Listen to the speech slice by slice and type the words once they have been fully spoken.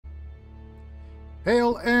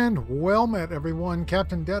Hail and well met, everyone.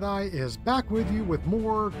 Captain Deadeye is back with you with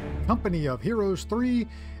more Company of Heroes 3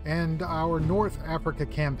 and our North Africa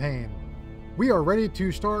campaign. We are ready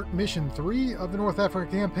to start Mission 3 of the North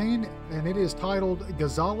Africa campaign, and it is titled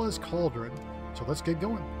Gazala's Cauldron. So let's get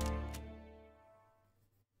going.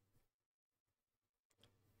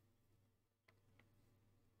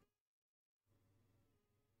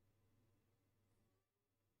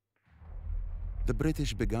 The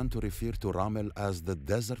British began to refer to Rommel as the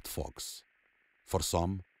Desert Fox. For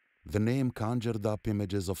some, the name conjured up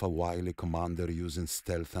images of a wily commander using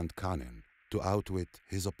stealth and cunning to outwit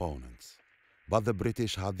his opponents. But the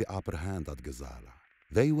British had the upper hand at Gazala.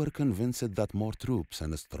 They were convinced that more troops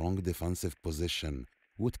and a strong defensive position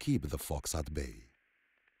would keep the Fox at bay.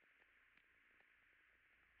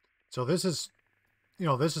 So this is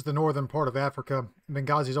the northern part of Africa.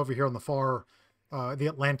 Benghazi's over here on the far the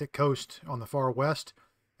Atlantic coast on the far west,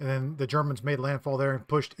 and then the Germans made landfall there and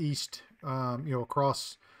pushed east,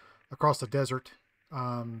 across the desert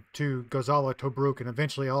to Gazala, Tobruk, and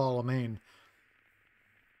eventually Al Alamein.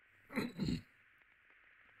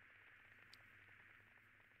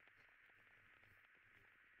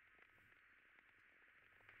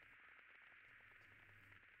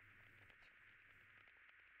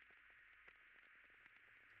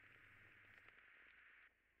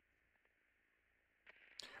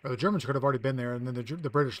 Or the Germans could have already been there, and then the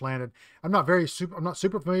British landed. I'm not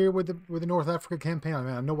super familiar with the North Africa campaign. I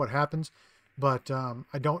mean, I know what happens, but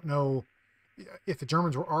I don't know if the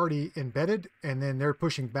Germans were already embedded, and then they're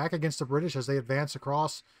pushing back against the British as they advance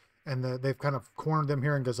across, and they've kind of cornered them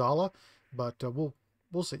here in Gazala. But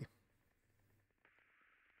we'll see.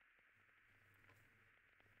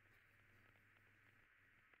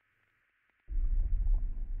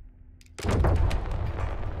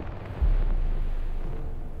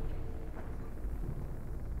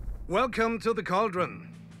 Welcome to the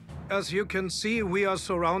Cauldron. As you can see, we are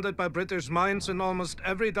surrounded by British mines in almost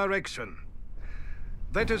every direction.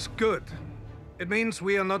 That is good. It means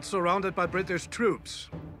we are not surrounded by British troops,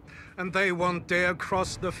 and they won't dare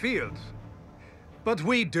cross the field. But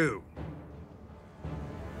we do.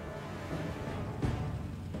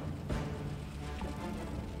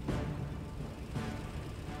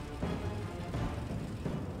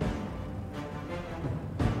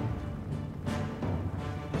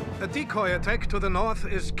 A decoy attack to the north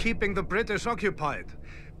is keeping the British occupied,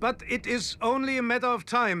 but it is only a matter of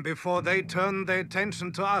time before they turn their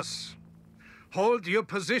attention to us. Hold your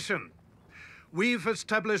position. We've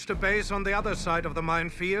established a base on the other side of the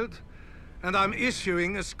minefield, and I'm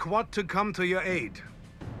issuing a squad to come to your aid.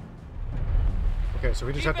 Okay, so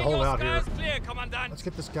we just have to hold out here. Clear, Commandant. Let's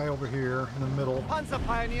get this guy over here in the middle. Panzer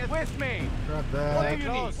Pioneers with me. Grab that. What do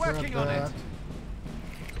you need? Grab Working that. on it.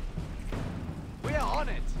 We are on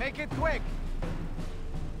it. Make it quick.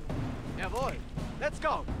 Jawohl. Let's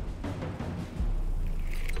go.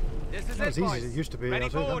 This is Not it, as easy boys. as it used to be. Ready I'll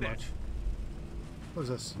for tell you that orders. much. What is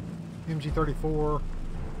this? MG-34.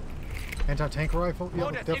 Anti-tank rifle? Yeah, we'll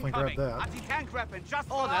Orders definitely grab incoming. that. Anti-tank weapon just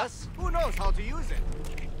for us. Who knows how to use it?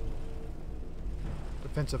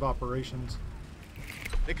 Defensive operations.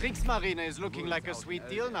 The Kriegsmarine is looking like a sweet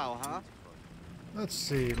deal now, huh? Let's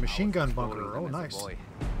see. Machine gun bunker. Oh, nice.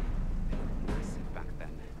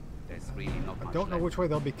 I don't know which way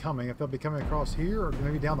they'll be coming. If they'll be coming across here or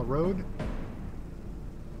maybe down the road.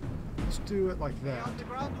 Let's do it like that. On the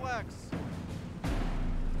groundworks.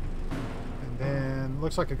 And then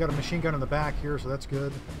looks like I got a machine gun in the back here, so that's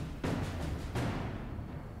good.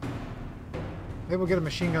 Maybe we'll get a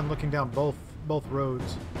machine gun looking down both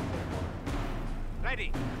roads.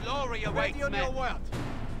 Ready. Glory awaits, men. Ready on your word.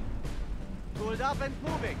 Tooled up and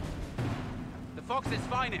moving. The Fox's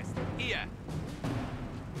finest. Here.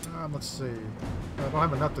 Let's see. I don't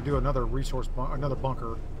have enough to do another another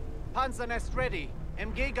bunker. Panzer nest ready.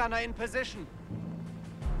 MG gunner in position.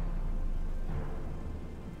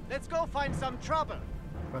 Let's go find some trouble.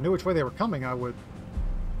 If I knew which way they were coming, I would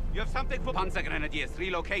You have something for Panzer Grenadiers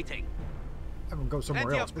relocating. have them go somewhere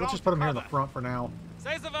Plenty else. of But let's just put ground them here in the cover. front for now.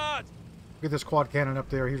 Say the word. Get this quad cannon up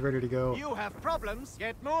there. He's ready to go. You have problems.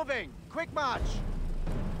 Get moving. Quick march.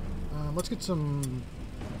 Let's get some.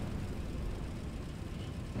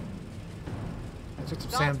 Let's get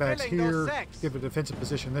some Start sandbags filling those here. sacks. Give a defensive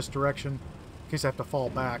position this direction, in case I have to fall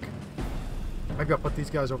back. Maybe I'll put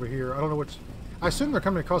these guys over here. I don't know which. I assume they're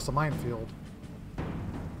coming across the minefield.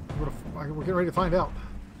 We're getting ready to find out.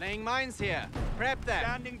 Laying mines here. Prep them.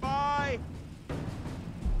 Standing by.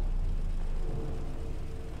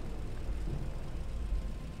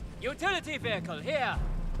 Utility vehicle here.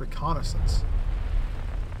 Reconnaissance.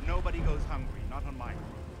 Nobody goes hungry, not on mine.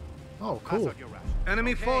 Oh, Pass cool. on your rush.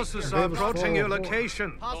 Enemy Okay, forces here. are They was approaching your 404.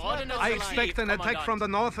 location. Ordnance I to expect leave, an attack Commandant. from the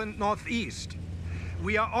north and northeast.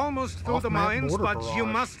 We are almost through the Off-map mines, mortar but you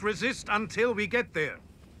barrage. must resist until we get there.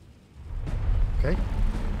 Okay.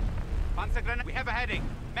 Panzergrenadier, we have a heading.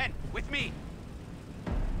 Men, with me.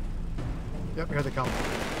 Yep, here they come. You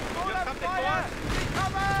have something for us?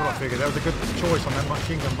 That's what I figured. That was a good choice on that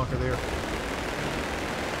machine gun bunker there.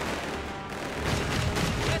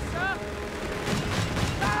 Yes, sir.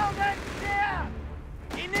 Down and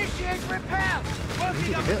clear. Initiate repairs.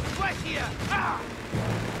 Easy to hit. Right here. Ah.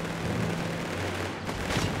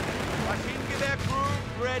 Maschinengewehr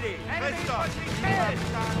crew ready. Enemy Let's start. pushing ahead.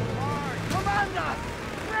 Commander,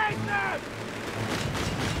 straighten.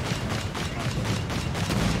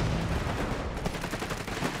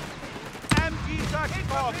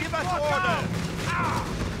 MG-34, give us orders.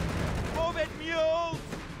 Move it, mules.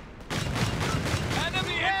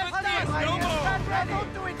 Enemy infantry, no more. Stand ready.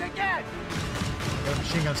 Don't do it again. Got a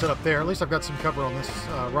machine gun set up there. At least I've got some cover on this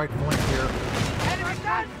right flank here. Enemy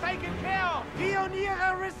guns taken care of.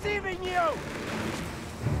 Pioniere receiving you.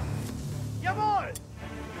 Jawohl.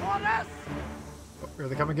 Orders. Oh, here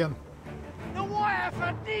they come again. The war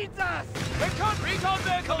effort needs us. Recon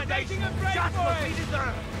vehicle making a break Just for what we it.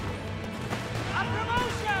 deserve. A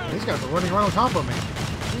promotion. These guys are running right on top of me.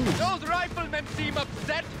 Jeez. Those riflemen seem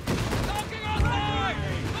upset. Talking on board!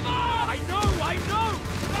 Come on! I know!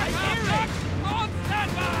 I hear it! On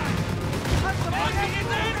standby!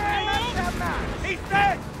 He's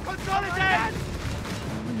dead! Control it dead!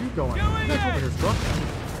 Where are you going? Get back over here, truck.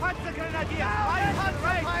 Panzergrenadier!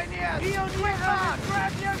 Pioneers! Pioneers!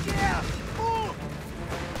 Grab your gear! Move!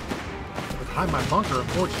 Behind my bunker,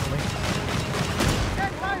 unfortunately.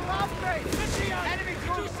 Get my bomb base! Enemy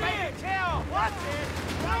crew taken care of! What?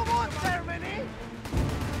 No more ceremony!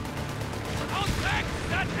 I'll take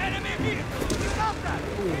that enemy vehicle! You got that!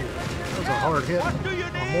 That was a hard hit. What do you A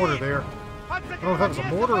need? mortar there. I don't know if that was a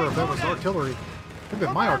mortar or if that was artillery. Could have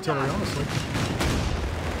been my artillery, honestly.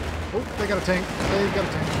 Oh, they got a tank. They got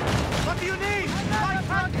a tank. What do you need? Fight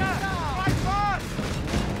bunker! Fight fast!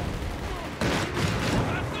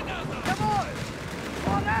 Jawohl!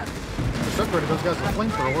 Orders! Just separated those guys with a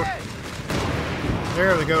flamethrower.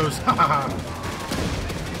 There it goes. Ha ha ha.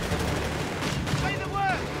 Say the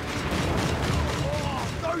word! Oh,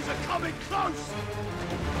 those are coming close!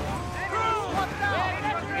 Crew, lock down!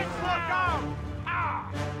 Infantry, lock down!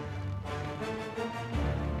 Ah!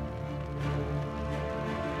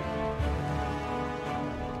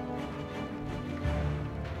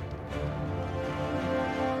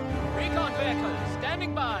 Recon vehicle,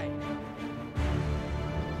 standing by.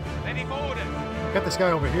 Ready for orders. Got this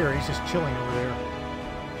guy over here. He's just chilling over there.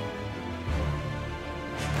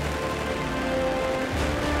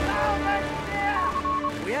 Down and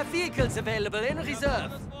clear! We have vehicles available in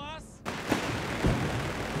reserve.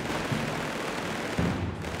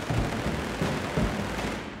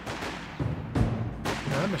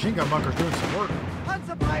 Yeah, that machine gun bunker's doing some work.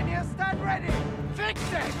 Panzer Pioneer, stand ready! Fix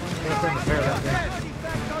it! Get up there and repair that thing.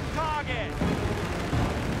 Defect on target!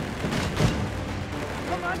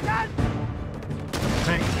 Commandant!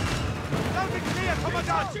 Tank. Don't be clear,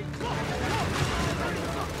 Commandant!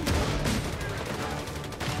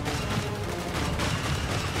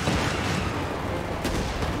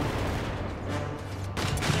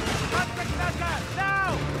 Panzerknacker,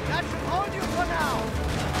 now! That should hold you for now!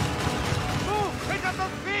 Move! Pick up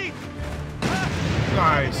those feet!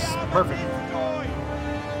 Nice. Perfect.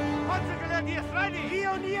 Panzergrenadiers ready!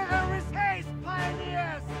 Pioniere is haste!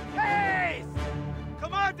 Pioneers! Haste!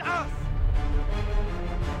 Command us!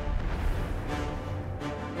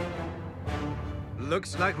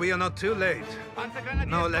 Looks like we are not too late. Panzergrenadiers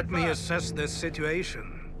Now let me confirmed. assess this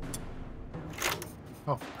situation.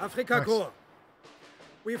 Oh, Afrika nice. Korps.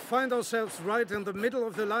 We find ourselves right in the middle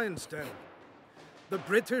of the lion's den. The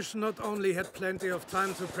British not only had plenty of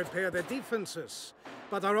time to prepare their defenses,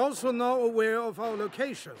 but are also now aware of our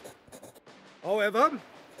location. However,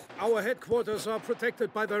 our headquarters are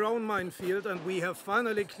protected by their own minefield, and we have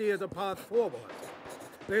finally cleared a path forward.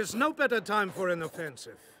 There's no better time for an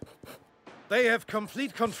offensive. They have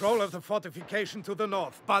complete control of the fortification to the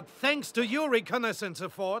north, but thanks to your reconnaissance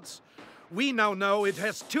efforts, we now know it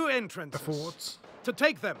has two entrances. The forts. To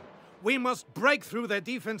take them, we must break through their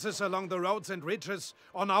defenses along the roads and ridges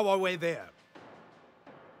on our way there.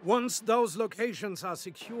 Once those locations are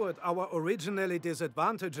secured, our originally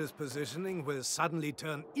disadvantaged positioning will suddenly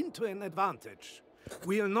turn into an advantage.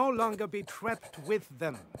 We'll no longer be trapped with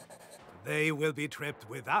them. They will be trapped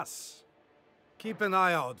with us. Keep an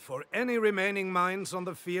eye out for any remaining mines on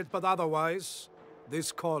the field, but otherwise,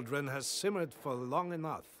 this cauldron has simmered for long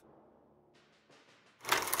enough.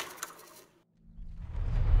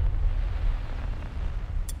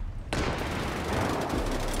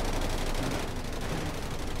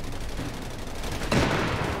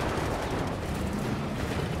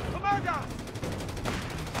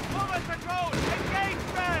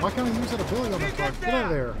 gonna use that ability on the truck. Get out of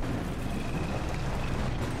there.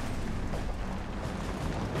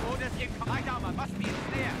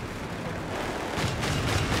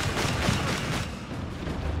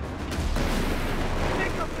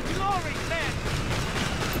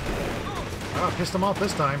 Oh, I pissed him off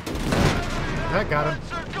this time. That got him.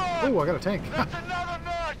 Oh, I got a tank. That's another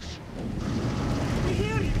notch!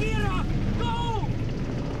 Go!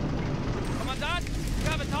 Commandant, you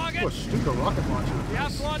have a target? Oh, a Stuka rocket launcher. We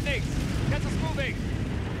have coordinates. Get us moving.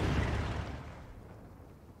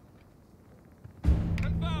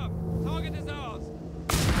 Confirm. Target is ours.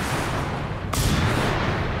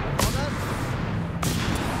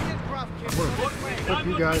 Equip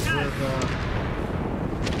you guys with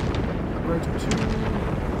upgrade to 2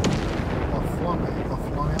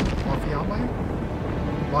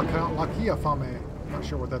 Lakia Fame. Not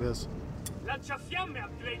sure what that is. Lanciafiamme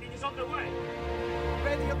upgrading is on the way.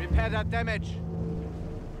 Ready. Repair that damage.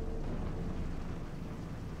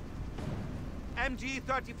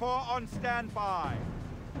 MG-34 on standby.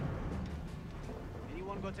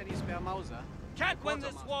 Anyone got any spare Mauser? Can't win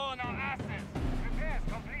this war on our asses. Repairs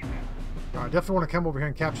completed. I definitely want to come over here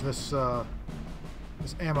and capture this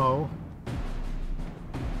this ammo.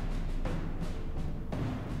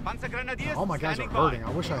 Panzergrenadiers. All my guys are hurting. I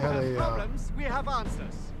wish I had a problems. We have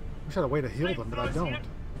answers. wish I had a way to heal them, but I don't.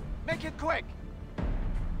 Make it quick.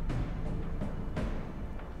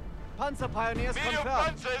 Panzer pioneers Medium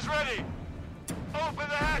confirmed. Panzer is ready. Open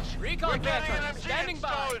the hatch. Recon We're getting an vehicles, MG standing by.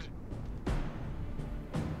 installed.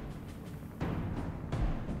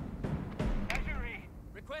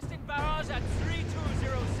 Requesting barrage at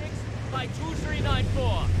 3206 by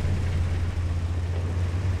 2394.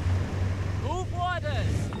 Move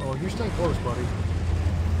orders. Oh, you stay close, buddy.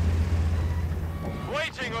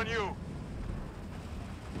 Waiting on you.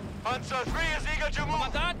 Panzer 3 is eager to move.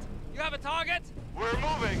 Commandant, you have a target? We're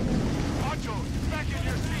moving. Ocho, back in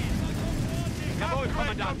your seat. Jawohl, Upgrade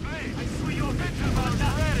Commandant. complete. I see your picture,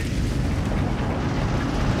 ready.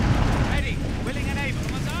 Ready. Willing and able.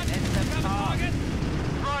 Commandant, you have a target?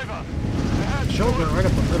 Driver. The hatch Children right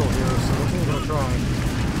up the middle here, so this one's gonna try.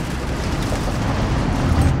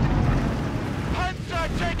 Panzer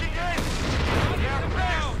taking aim. Get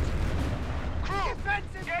down. Crew.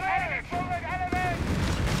 Defensive. Get enemy forward, enemy.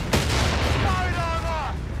 Side armor.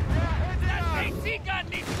 That AC gun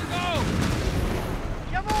needs to go.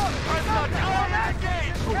 Panzer tower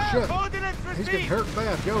engaged. Oh shit! Coordinates He's getting received. hurt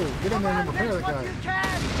bad. Go, get in there and repair the guy.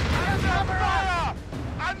 Under fire.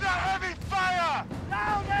 Under heavy fire.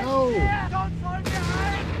 No!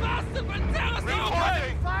 Bastard will tear us open.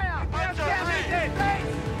 Reporting. Panzer 3.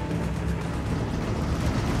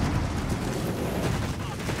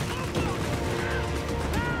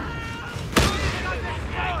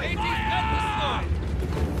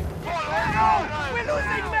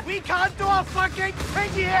 We can't do a fucking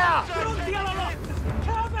thing here!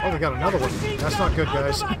 Oh, they got another one. That's not good,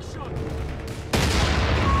 guys. The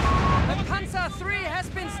Panzer 3 has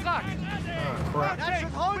been struck. Ah, crap. That should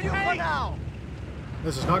hold you for now!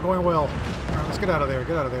 This is not going well. Alright, let's get out of there.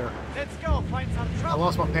 Get out of there. Let's go find some I trouble!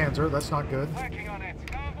 lost my Panzer. That's not good. Working on it.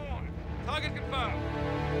 Come aboard. Target confirmed.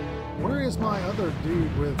 Where is my other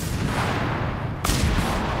dude with...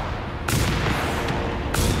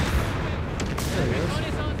 There he is.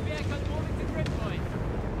 Reconnaissance vehicle moving to grid point.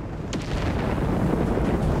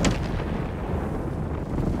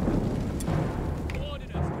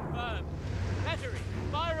 Coordinates confirmed. Battery,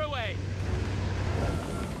 fire away.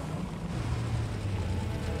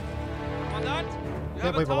 Commandant, you Can't have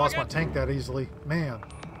a believe I lost my target? tank that easily. Man.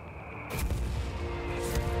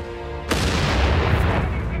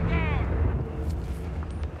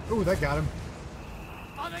 Ooh, that got him.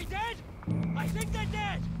 Are they dead? I think they're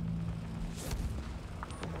dead.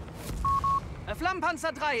 A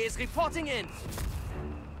Flammenpanzer 3 is reporting in.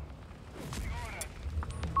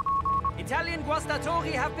 Italian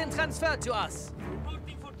Guastatori have been transferred to us.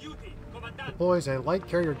 Reporting for duty, Commandant. Deploys a light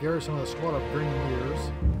carrier garrison with a squad of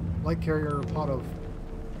grenadiers. Light carrier pod of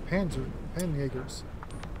Panjägers.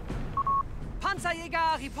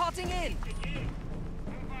 Panzerjäger reporting in.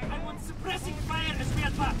 I want suppressing fire as we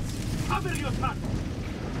advance. Cover your front.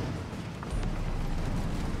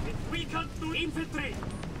 If we can't do infantry,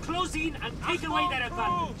 close in and take away their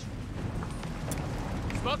advantage.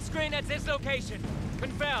 Smoke screen at this location.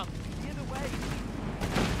 Confirmed. Clear the way.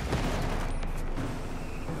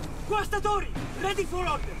 Guastatori, ready for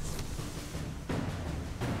orders.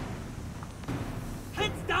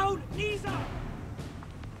 Heads down, knees up.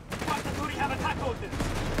 Guastatori have attack orders.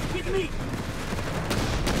 With me.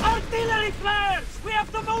 Artillery flares! We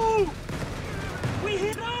have to move! We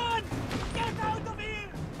hit run! Get out of here!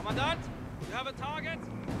 Commandant, You have a target?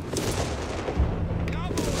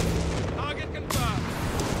 Jawohl! Target confirmed.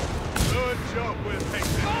 Good job, we'll take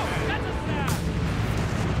this. Oh, that's a stab!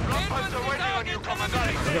 Frontpanzer waiting on you,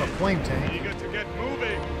 Commandant. I got a flame tank. Eager to get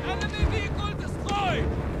moving. Enemy vehicle destroyed!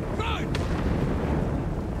 Good!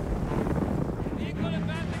 Vehicle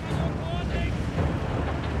advancing on your coordinates!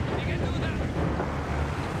 You can do that!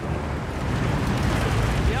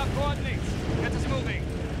 We have coordinates. Get us moving.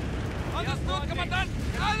 Understood, Commandant!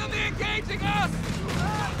 Enemy engaging us!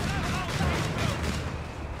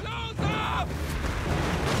 Close up!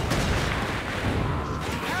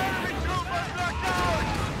 Enemy troopers knocked out!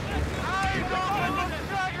 Eyes open for the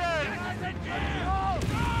dragon!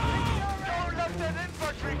 Don't let that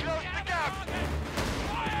infantry close the gap!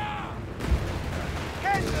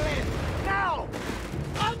 Cancel it! Now!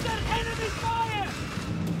 Under enemy fire!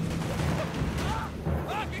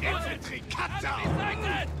 Infantry cut down! Enemy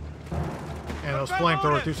sighted! And those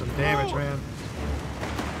flamethrowers do some damage, man.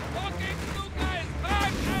 Walking through guys!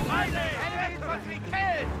 Back! Enemy infantry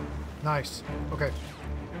killed! Nice. Okay.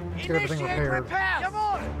 Let's get everything repaired.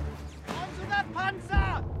 Jawohl! Onto that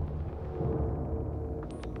Panzer!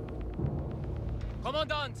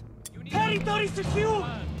 Commandant! You need Territory secure!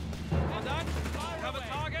 Commandant! Have a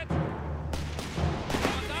target!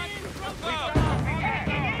 Commandant! Confirm!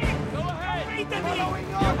 Go ahead! Following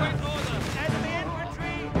Await orders! orders! Enemy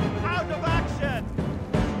infantry out of action!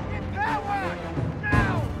 Repair work!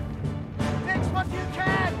 Now! Fix what you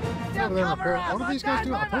can! What do they repair? What do these guys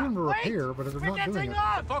do? I told them to repair, but they're not doing it.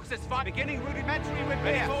 The Fox is fine. Beginning rudimentary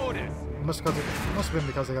repair. Orders. It must have been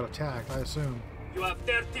because they got attacked, I assume. You have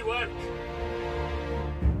dirty work!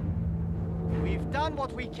 We've done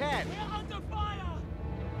what we can! We're under fire!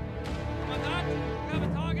 Commandant! You have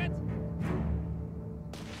a target?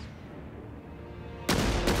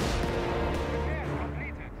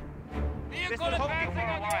 Vehicle advancing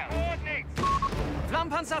on your coordinates!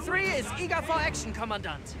 Flammenpanzer 3 is eager for action,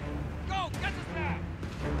 Commandant. Go! Get us there!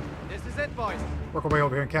 This is it, boys! Work our way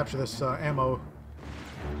over here and capture this ammo.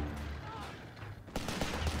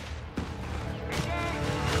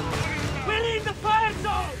 We're in the fire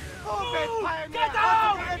zone! Get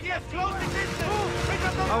out! Closing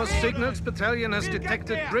distance! Our signals battalion has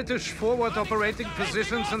detected British forward operating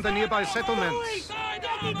positions in the nearby settlements.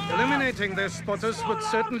 Eliminating their spotters would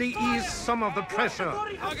certainly ease some of the pressure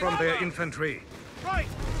from their infantry. Right!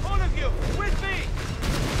 All of you! With me!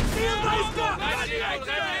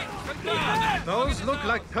 Those look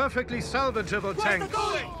like perfectly salvageable tanks.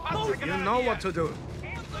 You know what to do.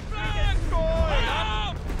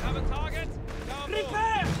 Have a target?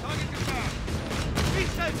 Repair! Target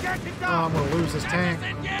confirmed. Get it Oh, down! I'm gonna lose this tank.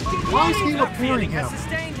 Why is he repairing him?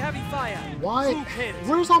 Sustained heavy fire. Why?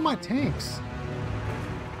 Where's all my tanks?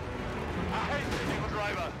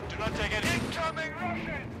 Incoming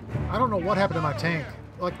Russian! I don't know what happened to my tank.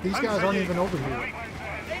 Like, these guys aren't even over here.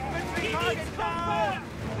 Infantry target down!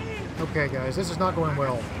 Okay, guys, this is not going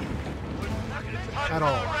well. At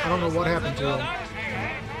all. I don't know what happened to him.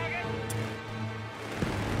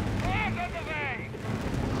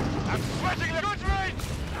 I'm sweating the good range!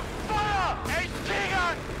 Fire!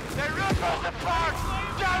 HT-gun! They rip us apart!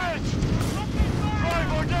 Damage!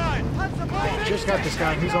 Drive or die! Just got this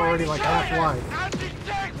guy, and he's already like half life.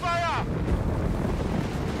 Anti-tank fire!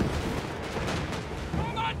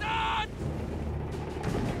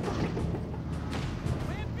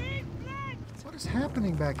 What is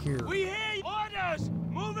happening back here? We hear orders!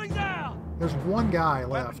 Moving there! There's one guy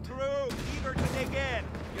left. Crew, eager to dig in!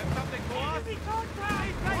 You have something for us?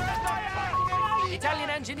 Italian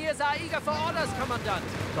engineers are eager for orders, Commandant.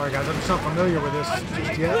 Sorry, guys, I'm just not familiar with this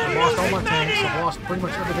just yet. I've lost all my tanks. I've lost pretty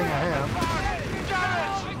much everything I have.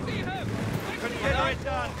 I see him! Confederate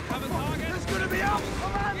done! Have a target? It's gonna be up!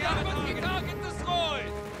 We have a target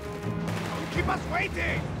destroyed! Keep us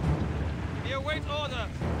waiting! We await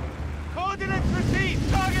orders! Coordinates received!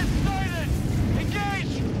 Target sighted!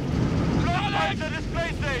 Engage! Frontliners are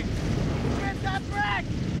displacing! Get that wreck!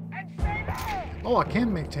 And stay low! Oh, I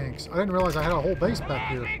can make tanks. I didn't realize I had a whole base back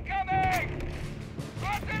here. Incoming!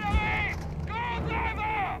 Artillery! Go,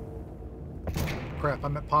 driver! Crap,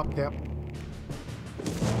 I'm at PopCap.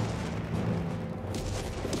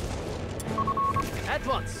 At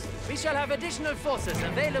once. We shall have additional forces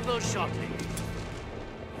available shortly.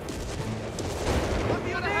 What do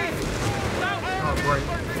you need? Oh, great.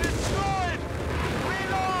 Destroyed!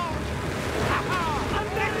 Reload!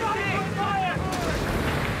 Fire!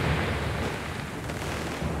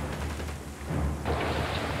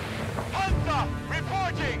 Panzer!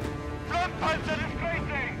 Reporting! Front Panzer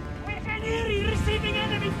displacing! Engineering receiving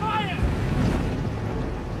enemy fire!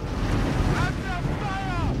 Under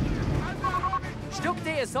fire! Under moving Stuck-D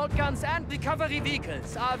assault guns and recovery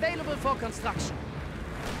vehicles are available for construction.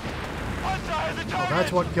 Oh,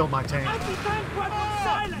 that's what killed my tank. Anti-tank weapons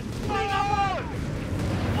silent! Bring up all!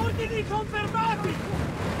 Ordini confermati!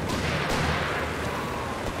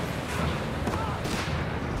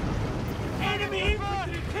 Enemy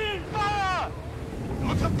infantry killed! Fire!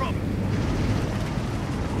 Not a problem.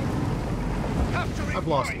 I've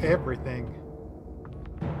lost everything.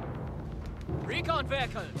 Recon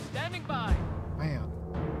vehicle, standing by. Man.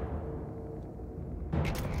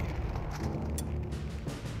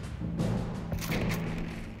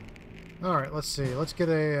 Alright, let's see. Let's get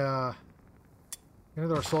another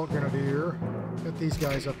assault grenadier. Get these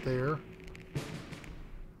guys up there.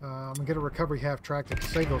 I'm gonna get a recovery half-track to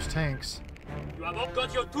save those tanks. You have all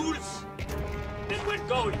got your tools? Then we're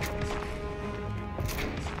going. The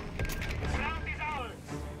ground is ours.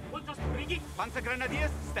 We'll just bring it. Panzer Grenadiers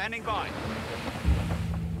standing by.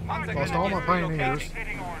 Lost all my pioneers.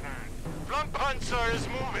 Front panzer is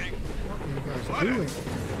moving. What are you guys doing?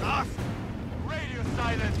 Radio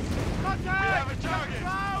silence. Contact! We have a target.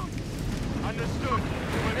 Understood.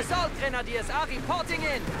 Assault grenadiers are reporting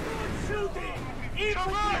in. Shooting!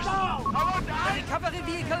 Infantry down! I want to Recovery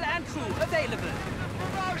vehicle and crew available.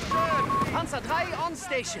 promotion! Panzer 3 on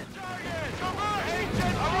station. Agent! I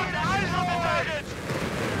want eyes on the target!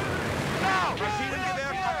 Now!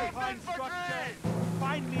 Infantry!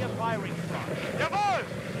 Find me a firing spot. Jawohl!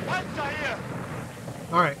 Panzer here!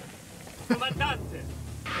 Alright. Comandante!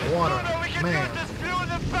 Water. No, we can Man. use this fuel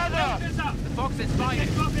and feather! The Fox is flying.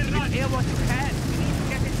 Repair what you can. We need to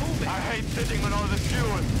get it moving. I hate sitting on all the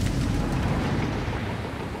fuel.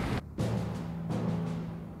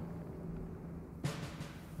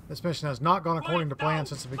 This mission has not gone according to plan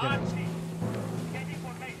since the beginning. Archie, get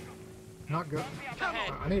information. Not good.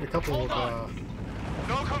 I need a couple of,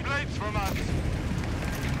 No complaints from us.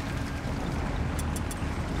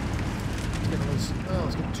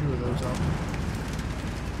 let's get 2 of those up.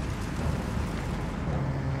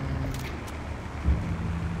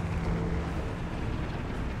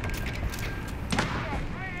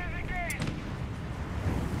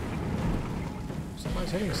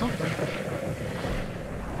 Somebody's hitting something.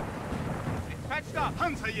 It's patched up.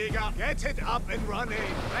 Panzerjäger, get it up and running.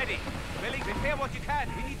 Ready. Willing, repair what you can.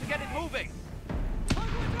 We need to get it moving.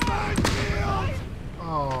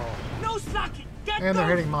 Oh. No slacking! Get And they're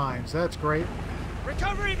going! hitting mines. That's great.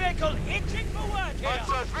 Recovery vehicle hitching for work here!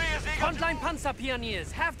 Panzer 3 is eager Frontline Panzer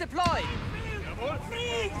Pioneers have deployed.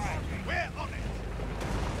 Freeze! We're on it.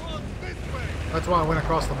 On this way. That's why I went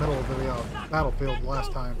across the middle of the battlefield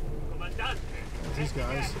last time. Commandante, These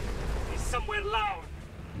guys. is somewhere loud.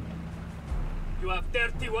 You have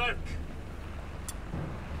dirty work.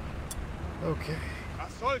 Okay.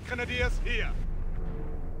 Assault Grenadiers here.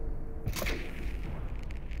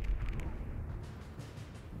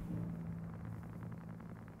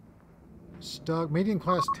 Stug,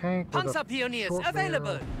 medium-class tank. with a Panzer Pioneers short available.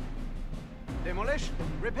 barrel. Demolition.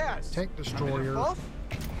 Repairs. Tank destroyer.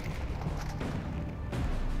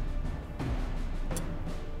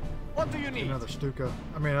 What do you need? Another Stuka.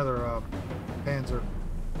 I mean, another Panzer.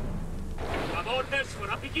 You have orders for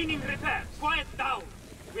a beginning repair. Quiet down.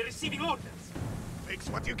 We're receiving orders. Fix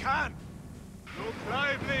what you can. Look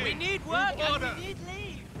lively. We need work Move order. and we need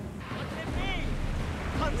leave. What's it mean?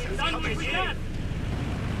 We've done what we can.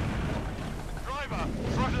 Driver,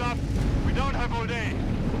 throttle up. We don't have all day.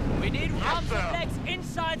 We need arms sir. and legs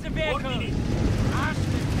inside the vehicle. We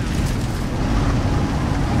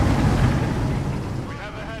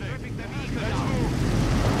have a headache. Let's move.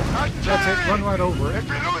 That's it. Run right over it. If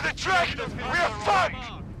we lose the track, we are fucked.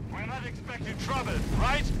 We're not expecting trouble,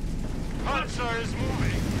 right? Panzer is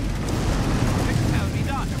moving. Tell me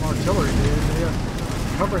done. Artillery, dude. Yeah.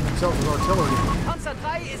 Covering themselves with artillery. Panzer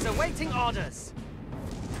 3 is awaiting orders.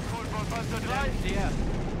 Call for Panzer 3. Yeah.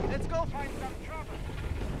 Let's go find some trouble.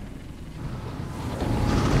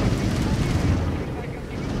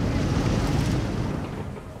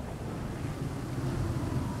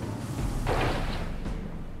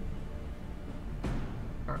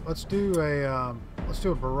 All right, let's do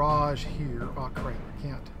a barrage here. Oh crap, I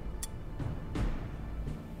can't.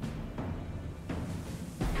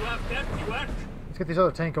 You have dirty work. Let's get this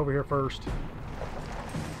other tank over here first. He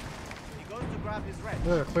goes to grab his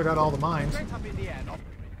wrench. Cleared out all the mines. Straight up in the air, not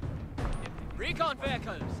Recon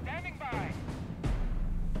vehicle. Standing by.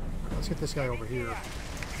 Let's get this guy over here.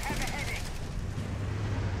 Have a headache.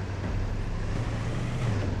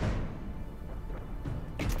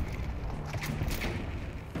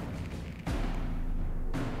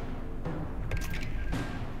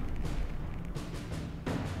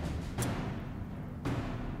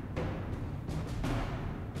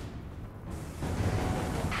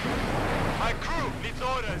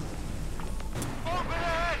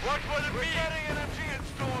 Watch for the We're getting an MG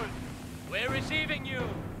installed. We're receiving you.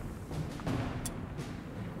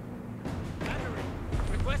 Battery.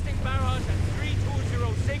 Requesting barrage at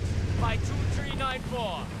 3206 by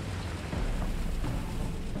 2394.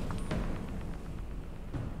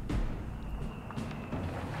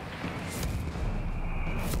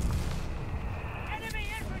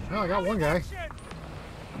 Oh, I got one guy.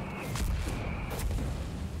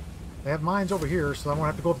 They have mines over here, so I won't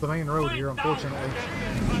have to go up the main road here, unfortunately.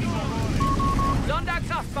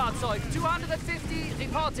 Sonderkraftfahrzeug 250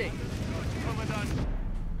 reporting.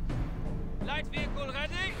 Light vehicle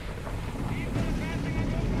ready?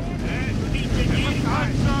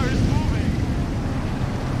 Panzer is moving.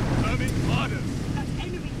 Serving orders.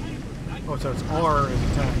 Oh, so it's R is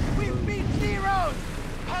attack. We've beat zeros.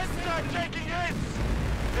 Panzer taking hits.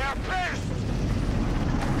 They're pissed.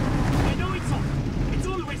 I know it's on. It's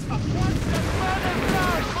always fun. What's the further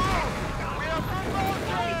flash? We are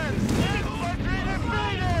promoted. Infantry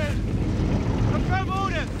defeated.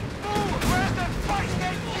 Promoted! Move. Where's the fucking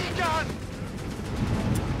HE gun?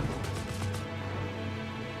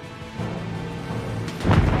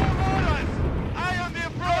 Move orders. Eye on the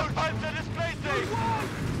approach. Panzer displacing.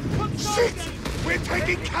 Shit! We're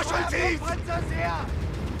taking casualties. Panzer's here!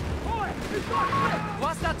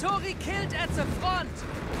 Guastatori killed at the front.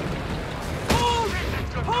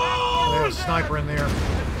 There's a sniper in there.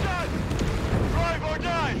 Drive or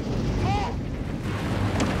die! Move!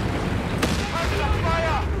 Panzer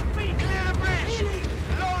fire! Clear the breach!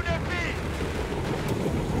 Load the beat!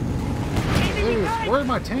 Dude, where are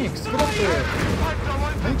my tanks? Get up there. Panzer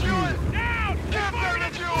wants the Thank you. fuel! Give them the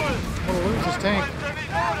fuel! I'm gonna lose this tank. Panzer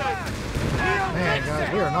needs orders! Man, guys,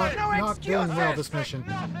 we are not doing well this mission.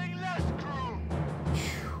 Nothing less, crew!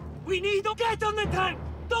 We need to get on the tank!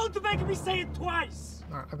 Don't make me say it twice!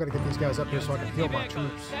 Alright, I've got to get these guys up here so I can heal my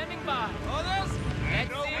troops. Standing by. Orders? Let's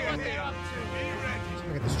see what they're up to. So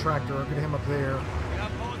I get this tractor, I'll get him up there.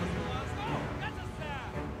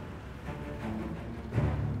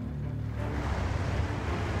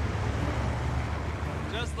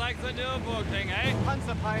 Just like the Nürburgring, eh?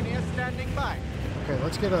 Panzer Pioneer standing by. Okay,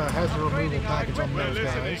 let's get a hazard removal package on those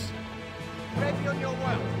guys. Ready on your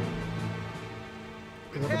world.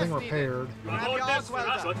 Get everything repaired. Grab your Orders, Oswald.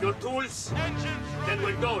 got your tools. Engines Then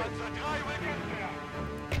we're going. Panzer, try we get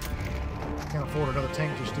there! Can't afford another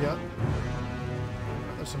tank just yet.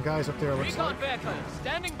 There's some guys up there, looks Recon like. vehicle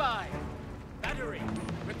standing by. Battery.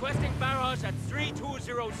 Requesting barrage at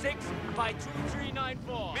 3206 by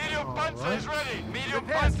 2394. Medium All Panzer is right. ready! Medium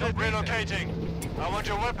Repairs Panzer completed. relocating! I want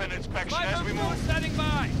your weapon inspection as we move! Standing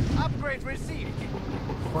by. Upgrade received.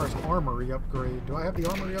 Requires armory upgrade. Do I have the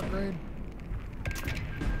armory upgrade?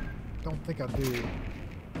 Don't think I do.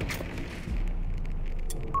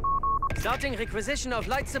 Starting requisition of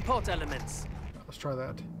light support elements. Let's try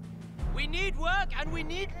that. We need work and we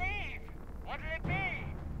need leave. What will it be?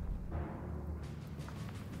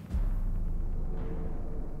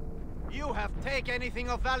 You have take anything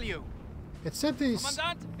of value. It said these.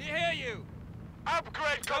 Commandant, we hear you.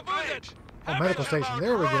 Upgrade complete! Oh, medical station.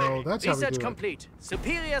 There we go. That's how we Research do it. complete.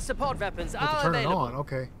 Superior support weapons Have to are turn it available. on.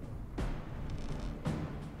 Okay.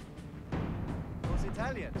 Those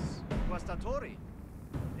Italians. Guastatori.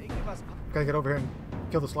 They give us... Gotta get over here and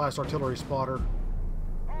kill this last artillery spotter.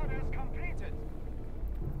 Orders completed!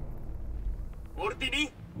 Ordini?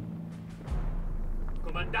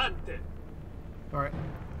 Comandante. Alright.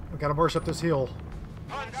 We gotta burst up this hill.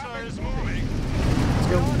 Panzer is moving! Let's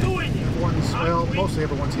go. Doing it. Everyone's, well, mostly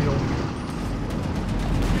everyone's healed.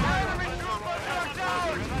 Enemy troopers are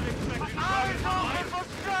down! Eyes open for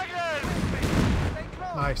stragglers!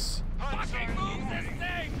 Nice. Panzer is moving!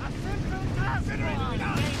 A simple task force.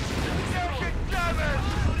 Taking damage!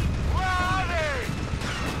 Where are they?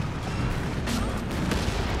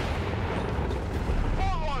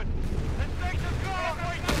 Forward! And take the guard!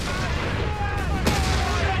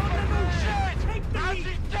 Shit!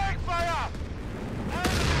 Anti-tank fire!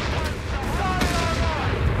 Enemy Panzer! Side armor!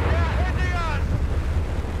 They're hitting us!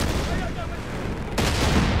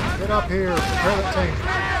 Get up here. Repair that tank.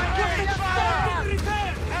 Engage fire!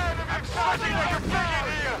 Repair! Enemy exciting like a pig in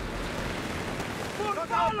here!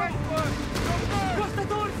 Portalo!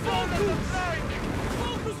 Guastatori, focus!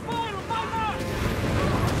 Focus fire on my mark!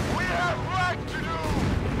 We have work to do!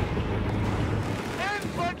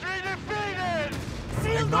 Infantry defeated!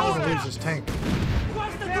 Seal Now we're the gonna lose order! this tank.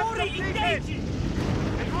 Guastatori, engaging!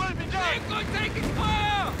 It will be done! Vehicle taking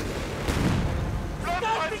fire. Blood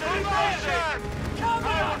Starting fights in repair! motion! I will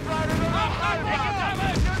Cover! try to run Taking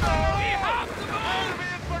damage. We have to move. Enemy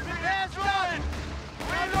infantry destroyed!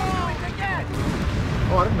 We'll do it again.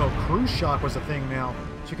 Oh, I didn't know cruise shock was a thing now.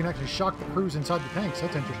 So you can actually shock the crews inside the tanks.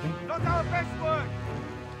 That's interesting. Not our best work!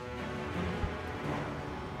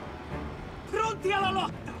 Pronti alla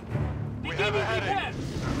lotta! Beginning repair!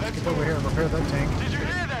 Let's get over here and repair that tank. Did you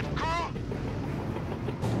hear that, crew?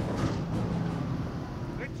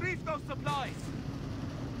 Retrieve those supplies!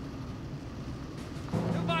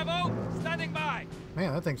 250, standing by.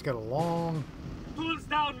 Man, that thing's got a long Tools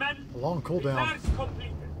down, men! cooldown. Repairs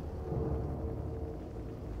completed.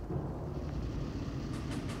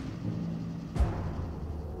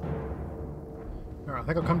 All right, I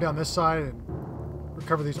think I'll come down this side and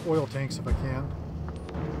recover these oil tanks if I can.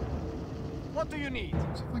 What do you need?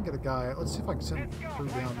 See if I can get a guy. Let's see if I can send a crew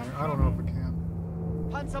down there. I don't know if I can.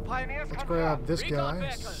 Panzer pioneers, Let's grab this guy,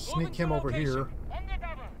 sneak him over here.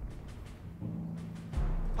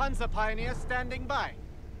 Panzer pioneers standing by.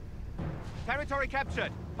 Territory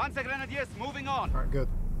captured. Panzer grenadiers moving on. All right, good.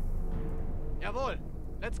 Jawohl.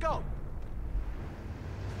 Let's go.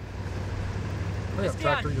 Hurry up,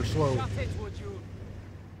 tractor, you're slow. Shut it, would you?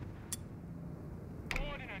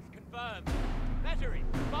 Coordinates confirmed. Battery,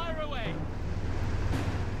 fire away.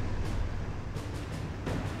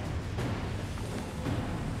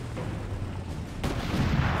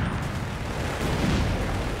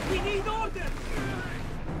 We need orders!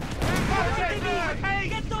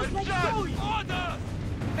 Get those legs going! Orders!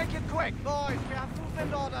 Make it quick. Boys, we have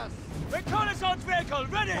movement orders. Reconnaissance vehicle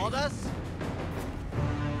ready! Orders?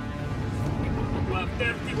 You have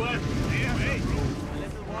dirty work.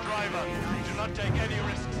 Driver, do not take any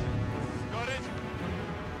risks. Got it?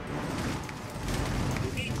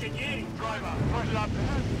 Engineering. Driver, push it up.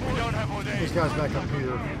 We don't have all day. These guys back up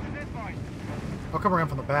here. I'll come around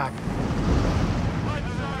from the back.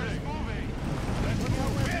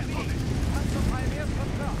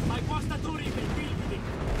 My Guastatore will deal with it.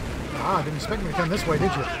 Ah, didn't expect me to come this way,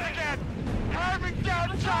 did you? Having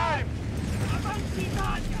down time! Avanti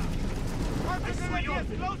Italia! I swear you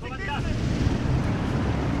Comandante!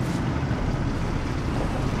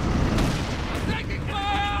 Taking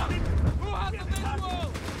fire! Who has the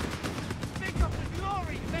visual? Think of the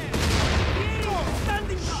glory, man!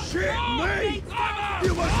 Standing by! Shit, mate!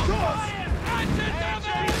 You must cross! Engine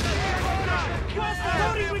damage!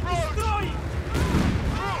 Guastatore will destroy!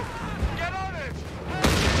 Get on it!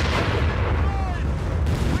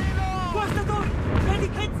 Guastatore!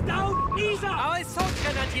 Medikits down! Knees up! Our assault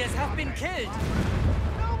grenadiers have been killed.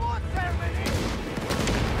 No more ceremony!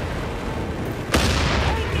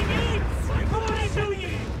 Taking hits! More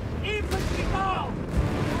shooting! Infantry down!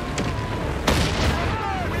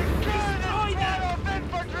 Destroy them!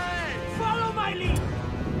 Follow my lead!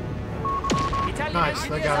 Italian Nice,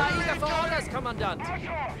 they engineers got are it. eager for orders, Commandant.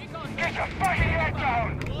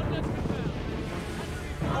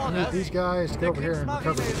 I need these guys to go over here and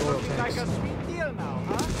recover the oil Like tanks. a sweet deal now,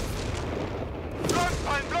 huh?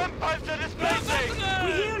 Blumpanzer displacing!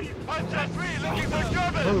 We hear you! Panzer 3 looking for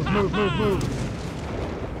Germans! Move.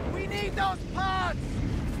 We need those parts!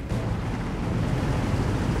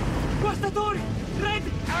 Guastatore! Red!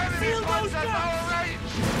 Seal those guns!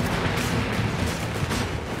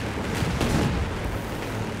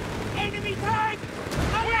 Enemy tank!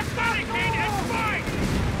 We're starting, it's fine!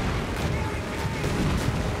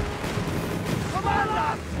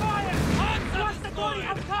 Commander! Fire! Guastatore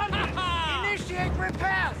have target! Initiate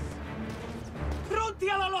repairs! Pronti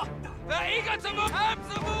alla lotta! They're eager to move!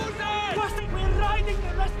 Hamza Guastatore, we're riding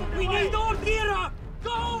the rest of the way! We need order!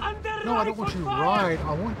 Go under No, I don't want you to ride.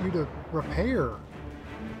 I want you to repair.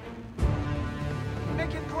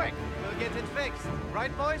 Make it quick! We'll get it fixed.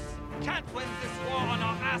 Right, boys? Can't win this war on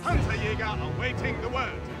our asses! Panzerjäger awaiting the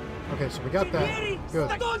word. Okay, so we got that. Good.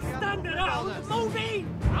 Don't stand around! Move in!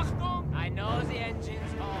 Achtung! I know the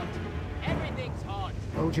engine's hot. Everything's hot.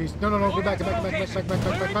 Oh, jeez. No. Go back.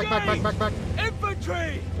 Back.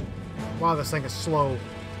 Infantry! Wow, this thing is slow.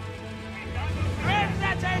 Where's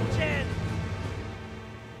that engine?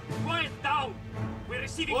 Quiet down! We're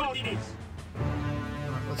receiving orders. All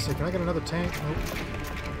right, let's see. Can I get another tank? Nope.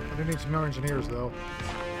 I do need some more engineers, though.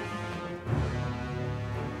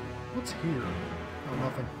 What's here? Oh,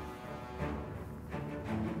 nothing.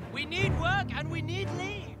 We need work and we need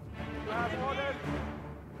leave. You have orders?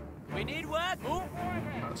 We need work. Move. All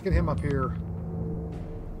right, let's get him up here.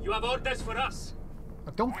 You have orders for us.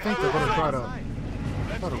 I don't think they're going to try to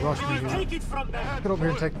rush We me will here. take it from them. Get over here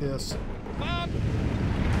and take this. Mom!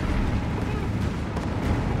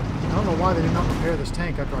 I don't know why they did not repair this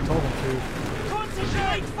tank after I told them to.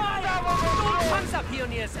 Concentrate fire! Panzer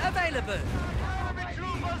pioneers available. Enemy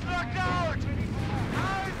troopers knocked out!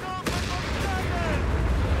 Eyes open for German!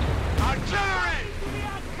 Artillery!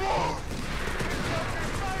 Move!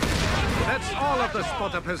 That's all of the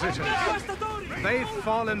spotter positions. They've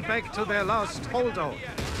fallen back to their last holdout.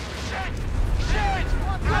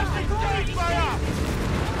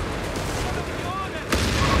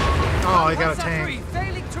 Oh, he got a tank.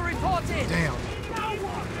 Failing to report in. Damn.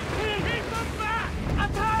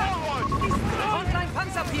 Frontline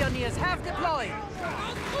Panzer Pioneers have deployed.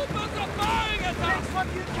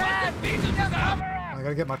 I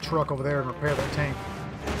gotta get my truck over there and repair that tank.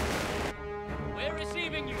 We're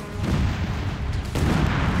receiving you.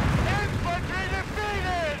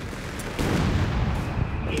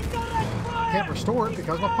 Can't restore it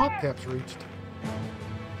because my pump cap's reached.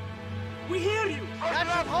 We hear you!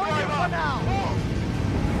 That's hold you for now!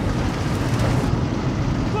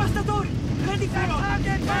 Guardatori! Ready for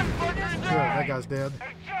Good, that guy's dead.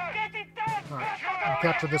 Alright, I'll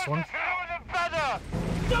capture this one.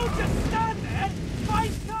 Don't just stand there and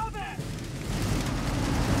fight cover!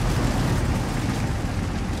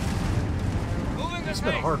 Moving It's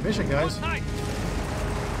been a hard mission, guys.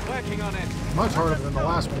 Working on it. Much harder than the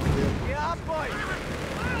last one we did. Yeah, boy!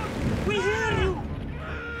 We hear you!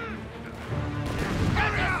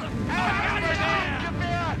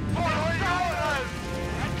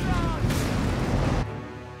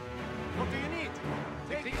 What do you need?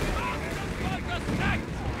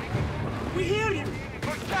 We hear you!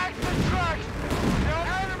 Protect the truck!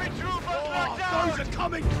 Enemy troopers locked down! Those are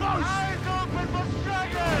coming close! Eyes open for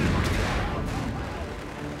stragglers!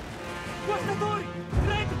 Guardatori!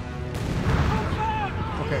 Ready! Confirm!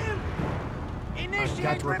 Okay, I've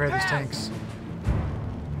got to repair these tanks.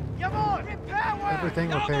 Come on! Repair work! Everything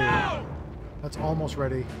repaired. That's almost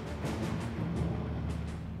ready.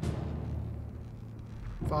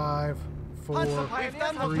 5, 4, 3, 2,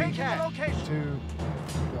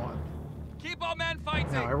 1. Keep our men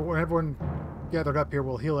fighting. Now, everyone gathered up here.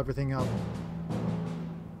 We'll heal everything up.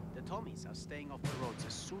 The Tommies are staying off the roads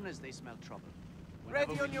as soon as they smell trouble.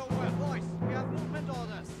 Ready on your work, boys. We have movement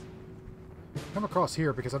orders. Come across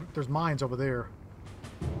here because there's mines over there.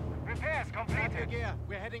 Repairs completed. Gear.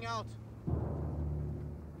 We're heading out.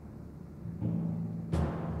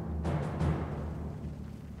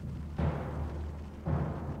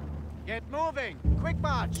 Get moving! Quick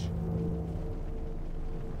march!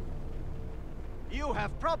 You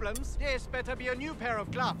have problems? This better be a new pair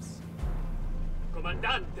of gloves.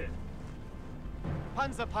 Comandante!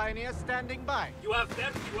 Panzer Pioneer standing by. You have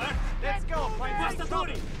that work? Let's go, find some Guardatori!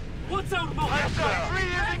 trouble. What's our motto? 3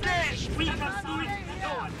 is engaged! We can do it! No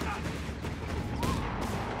one can!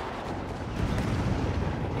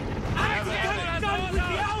 I'm done with the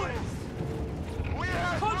hours! We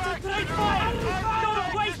have Concentrate fire!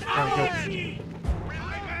 Don't waste energy!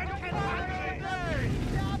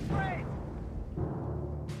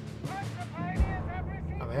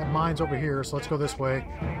 Now, they have mines over here, so let's go this way.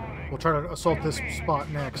 We'll try to assault this spot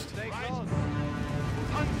next.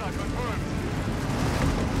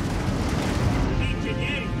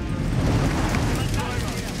 Engineering!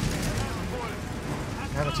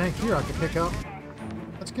 I have a tank here I can pick up.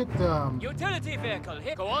 Let's get Utility vehicle.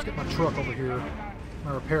 Here. Go let's on. get my truck over here.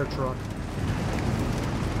 My repair truck.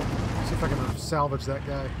 See if I can salvage that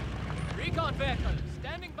guy. Recon vehicle.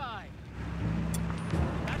 Standing by.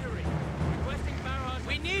 Battery. Requesting barrage.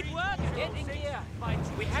 We need work. Get in gear.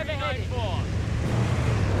 We have a heading.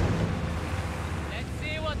 Let's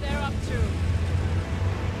see what they're up to.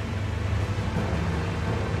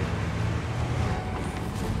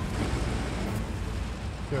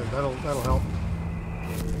 Good, that'll help.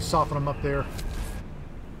 Soften them up there.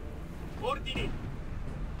 Ordini!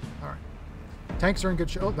 Alright. Tanks are in good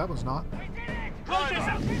shape. Oh, that was not. There,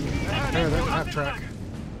 that half track.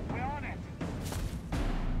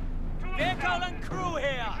 Vehicle and crew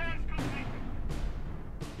here.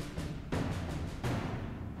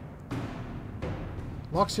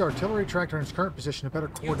 Locks the artillery tractor in its current position to better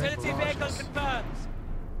coordinate Utility vehicle barrages. confirms.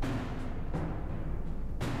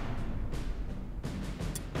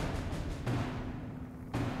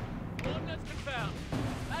 Coordinates confirmed.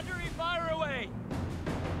 Battery fire away.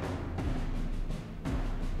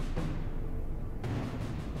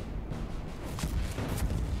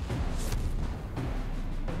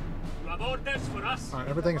 You have orders for us? Alright,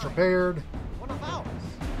 everything is repaired. One of ours.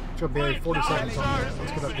 Should be 40 seconds on that.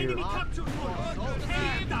 Let's get up here. Enemy captured one!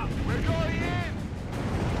 Enemy down! We're going in!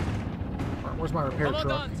 Alright, where's my repair truck?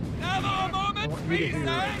 Commandant, never a I moment. want you to Please hear.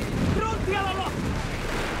 stay. Pronti alla lotta!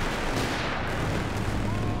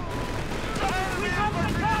 We have the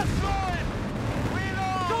gas!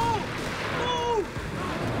 Go! Move!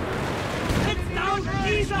 It's down!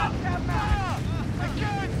 Ease up!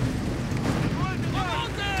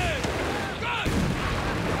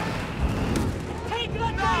 Take the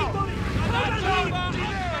territory!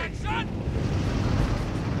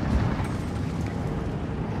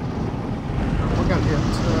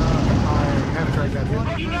 infiltrate got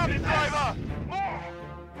hit. Open up, driver!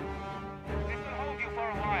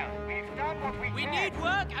 We need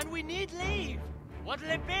work and we need leave. What'll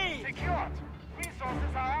it be? Secured.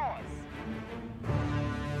 Resources are ours.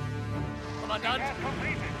 Commandant? Task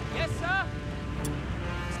completed. Yes, sir?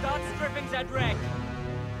 Start stripping that wreck.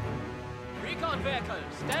 Recon vehicle,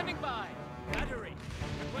 standing by. Battery,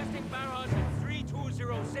 requesting barrage at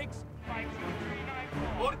 3206.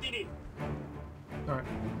 52394. Ordini. All right.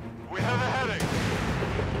 We have a heading.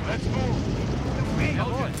 Let's move.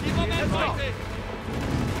 Cauldron, keep on that fighting.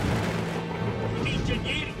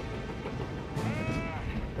 Engineering.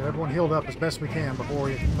 Get everyone healed up as best we can before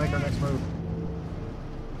we make our next move.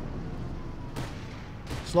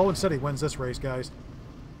 Slow and steady wins this race, guys.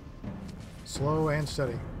 Slow and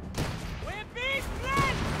steady. We're being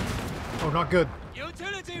flanked! Oh, not good.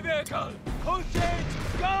 Utility vehicle, push it,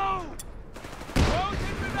 go! Road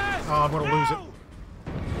in reverse! Oh, I'm gonna lose it.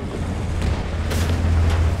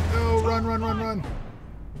 No, run, run, run, run.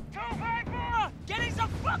 254! Getting the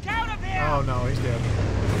fuck out of here! Oh no, he's dead.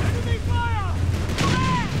 Enemy fire!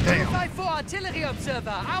 Damn. 254 artillery observer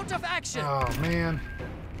out of action. Oh man.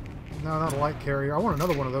 No, not a light carrier. I want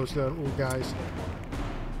another one of those little guys.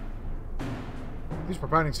 He's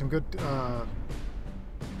providing some good. Yeah,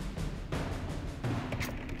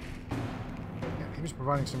 he was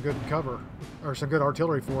providing some good cover, or some good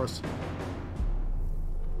artillery for us.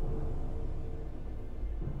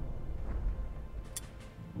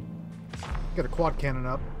 Got a quad cannon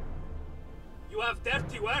up. You have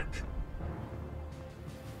dirty work.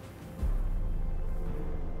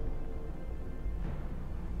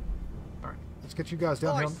 All right, let's get you guys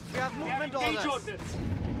down here. We have movement orders.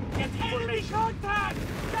 Get enemy contact!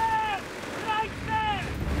 There! Right there!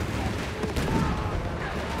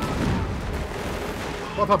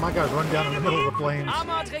 Well, I thought my guys run down in the middle of the flames.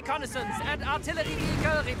 Armored reconnaissance and artillery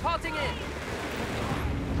vehicle reporting in.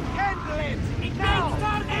 Handle it! Now!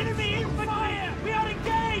 Start enemy in fire! We are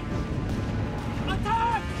engaged!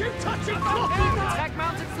 Attack! Keep touching contact!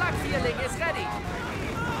 Track-mounted flak feeling is ready.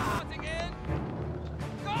 Starting in!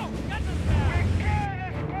 Go! Get us there!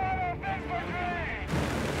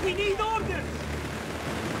 We need orders!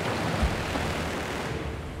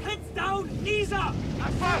 Heads down! Knees up!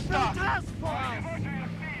 Faster! Task force!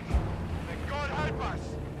 May God help us!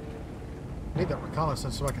 Need that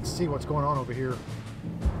reconnaissance so I can see what's going on over here.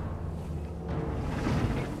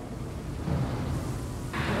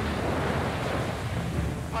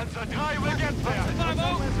 Panzer III will get there!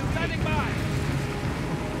 5-0, standing by!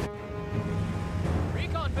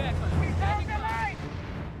 Recon vehicle, standing by!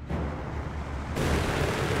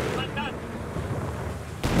 Well done!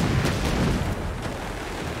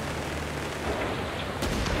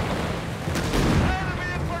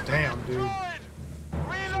 Damn, dude.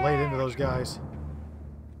 Just laid into those guys.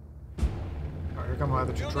 Alright, here come my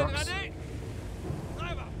other two trucks. Ready?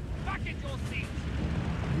 Driver, back in your seat!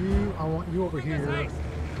 I want you over here.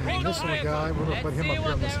 And this little guy, we're gonna put him up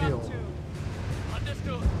here on this hill.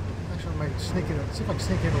 Understood. Actually, I might sneak in. See if I can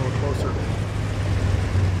sneak in a little closer.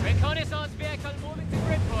 Reconnaissance vehicle moving to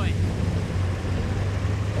grid point.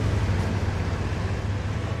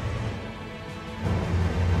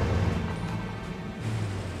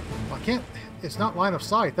 I can't. It's not line of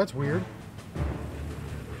sight. That's weird.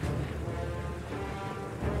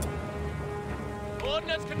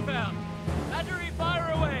 Coordinates confirmed. Battery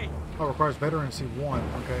fire away. Oh, requires veterancy 1.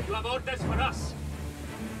 Okay. You have orders for us.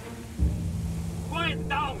 Quiet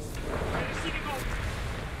down. Receiving orders.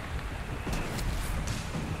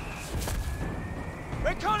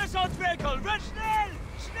 Reconnaissance vehicle, red schnell!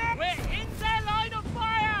 Schnell! We're in their line of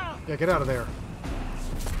fire! Yeah, get out of there.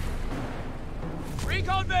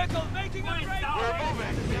 Recon vehicle making a break! We're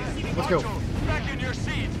moving! Let's go. Back in your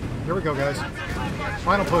seat! Here we go, guys.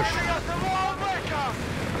 Final push. Giving us a wall breaker!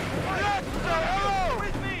 Let's go!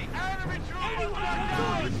 With me! Enemy troops!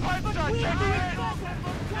 Panzer, check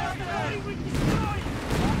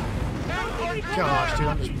Gosh, dude,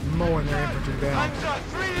 I'm just mowing their infantry down. Panzer,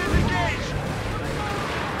 3 is engaged!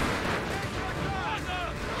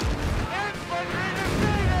 Infantry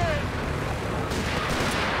defeated!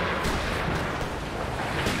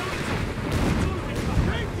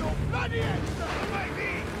 Take your bloody hands away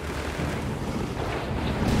me!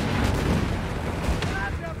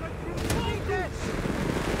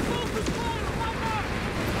 Focus fire! Fire!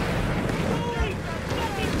 Moving!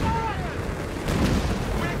 Getting fire!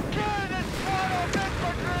 We can and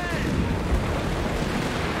infantry!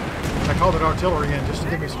 I called it artillery in just to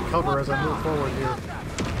give me some cover as I move forward here.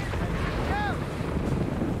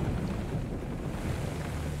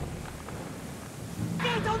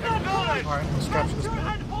 Get on that point! Alright, let's capture this. Capture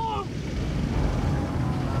and hold!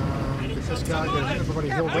 Get this this guy, get everybody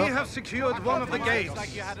healed We up. have secured one of the gates.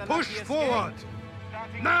 Push forward.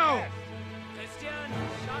 Now! Christian,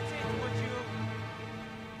 shut it, would you?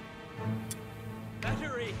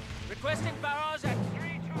 Battery, requesting barrage at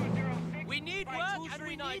 3206. We need work and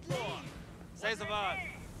we need more. Say the word.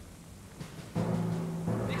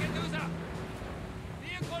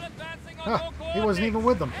 Vehicle advancing on your He wasn't even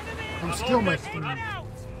with them. I'm still making We've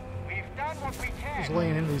done what we can. just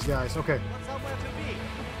laying into these guys. Okay, Somewhere to be.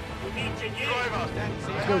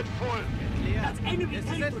 let's go. That's enemy This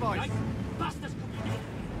is it, territory, boys. right? Bastards coming in.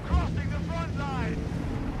 Crossing the front line.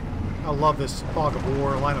 I love this fog of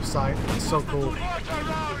war line of sight. It's so cool. March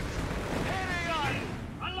around. Heading on.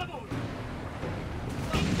 Al lavoro.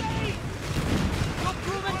 Your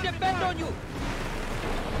crewmen depend on you.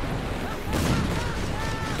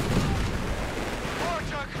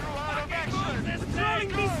 Archer crew out of action. Patrolling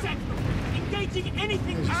this sector. Engaging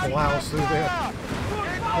anything. They just plows through there.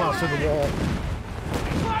 Plows through the wall.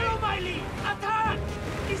 Follow my lead. Attack.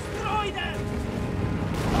 Destroy them.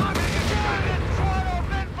 Toronto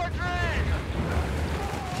infantry.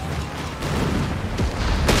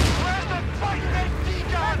 Where's the fight that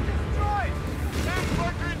deacon? Destroyed.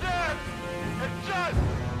 Infantry dead. Adjust.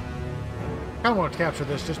 I kind of want to capture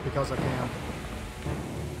this just because I can.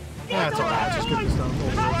 That's alright. Just get this done.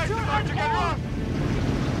 This way to march again off.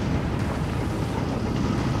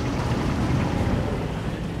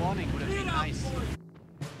 Warning would have been nice.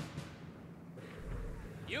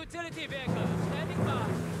 Utility vehicle, standing by.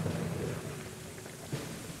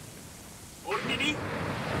 Ordini.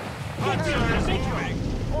 Archer is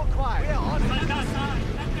moving. All quiet. We are on it.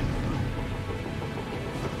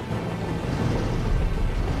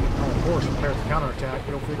 Of course, prepare for counterattack.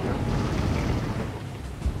 Go figure.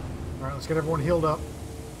 Alright, let's get everyone healed up.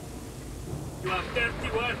 You have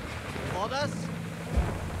dirty work. Orders?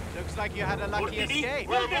 Looks like you had a lucky Ordini. escape.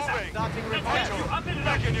 We're moving. Starting repair. Archer,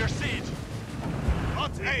 back in your seat.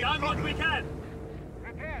 We've done what we can.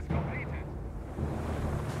 Repairs completed.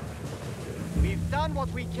 We've done what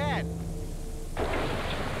we can.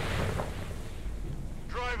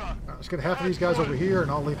 Driver. Alright, let's get half of these guys over here,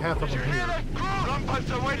 and I'll leave half of Did them you hear here. that crew?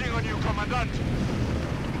 Ramparts are waiting on you, Commandant.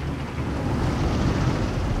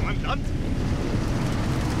 Commandant?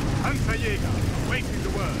 Panzerjäger, waiting the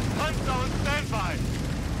word. Panzer on standby.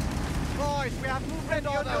 Boys, we have movement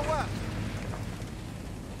orders.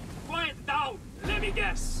 Quiet down. Let me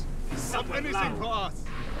guess. Somewhere loud. for us.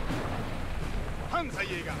 Panzerjäger,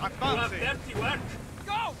 You have advancing. dirty work.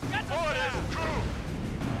 Go! Get us Orders, there! crew.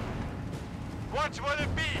 What will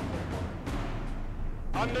it be?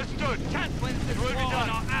 Understood. Can't win this It will be war on done.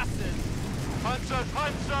 our asses.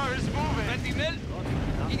 Panzer is moving. 20 mil?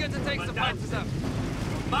 Eager to take the fight to them.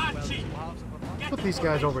 Marching. Put these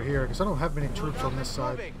guys over here, because I don't have many troops on this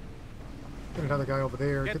side. Get another guy over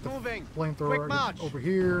there. Get Get the moving. flamethrower Quick march. over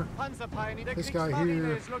here. Panzer Pioneer. This guy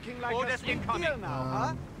here. is looking like Orders a sweet incoming. deal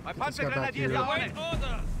now, My Get this guy back here. await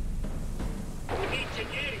orders.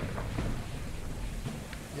 Ingegneri.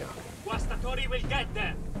 Yeah. Guastatori will get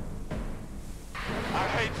them. I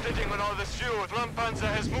hate sitting on all this fuel.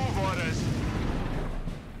 Rampanzer has move orders.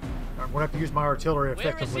 I'm going to have to use my artillery We're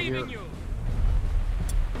effectively receiving here. you.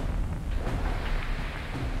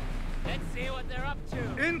 Let's see what they're up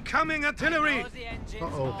to. Incoming artillery! Close the engines.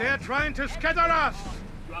 Uh-oh. They're trying to scatter us!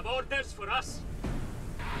 You have orders for us?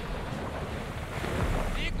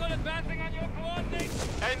 Vehicle advancing on your coordinates.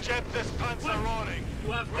 Inject this panzer rolling.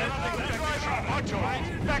 You have We're dirty out work. of driver.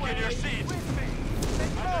 Macho, back in your seat.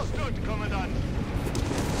 Understood, Commandant.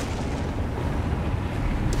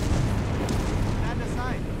 Stand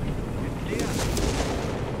aside. Clear.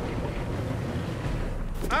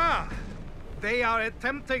 Ah! They are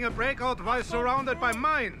attempting a breakout while surrounded by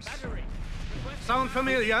mines. Sound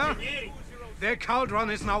familiar? Their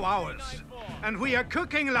Cauldron is now ours. And we are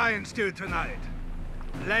cooking lion stew tonight.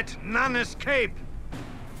 Let none escape.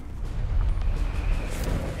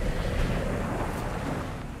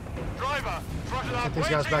 Driver, throttle up. Get these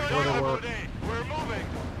guys back to where they were. We're moving.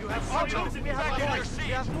 You have Macho, orders. We have back in your orders. We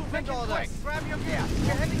seat. have movement orders. Grab your gear.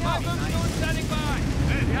 We're heading out. Platoon standing by.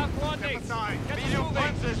 We have coordinates. Get us Medium moving.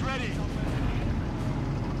 panzers ready.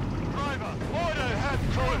 Driver, order head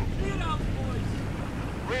crew. Clear out, boys.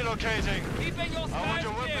 Relocating. Keeping your I want skies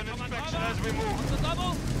your clear, weapon inspection Commander. as we move. On the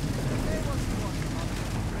double.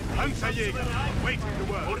 Panzerjäger, waiting the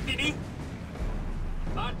word. Ordini.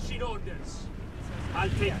 Marching orders. I'll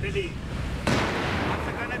take the lead.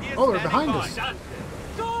 Oh, they're behind us. Done.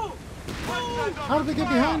 Go! Go! How did they get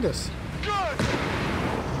behind us? Good.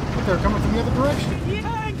 I think they're coming from the other direction.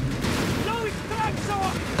 Tank! No extraction!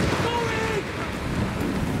 Going!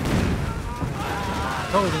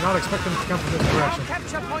 Totally did not expect them to come from this direction.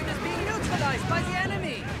 Capture point is being neutralized. neutralized by the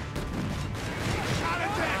enemy!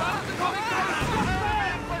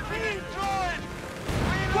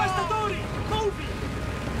 Guastatori! Moving!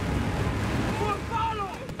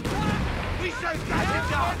 We should get it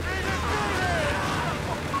down!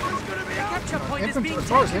 Capture point is being As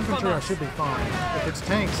far as taken from infantry, I us. should be fine. If it's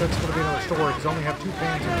tanks, that's going to be another story, because I only have 2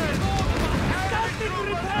 panzers. Standing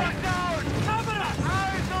repair! Cover us!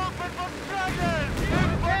 Eyes open for dragons!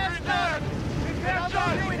 Infantry dead!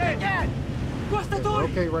 Don't do it again! We're Guastatori!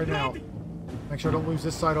 okay right now. Make sure I don't lose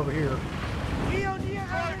this side over here.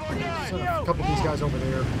 Send a couple of these guys over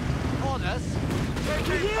there. Orders?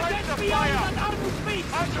 We hear that beyond that armor speaks!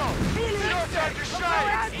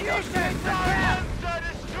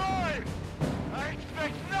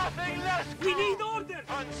 We need order!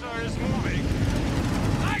 Panzer is moving!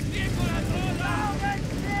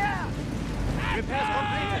 Repairs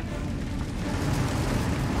completed.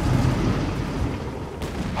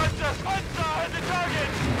 Panzer has the target!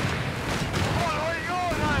 Following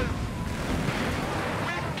orders!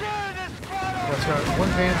 We kill this squad! That's got 1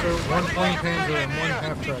 panzer, 1 plain panzer, and 1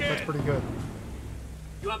 half-track. That's pretty good.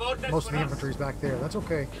 You have orders Most of for the us. infantry's back there. That's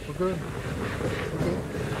okay. We're good. We're good.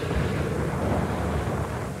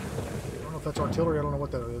 I don't know if that's artillery. I don't know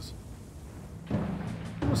what that is. I'm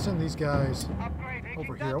going to send these guys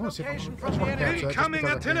over here. I want to see if I just want to catch that. just Incoming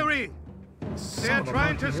because I can. artillery! Son They're of a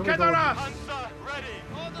trying to monkey. Here we scatter go. us! Panzer ready!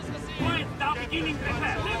 Point now beginning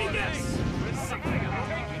repair. Let me guess.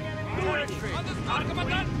 Do it.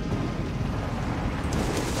 Arcommandant.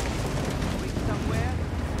 Somewhere?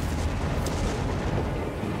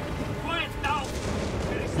 Quiet now.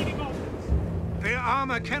 We're receiving orders. Their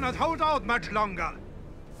armor cannot hold out much longer.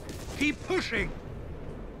 Keep pushing!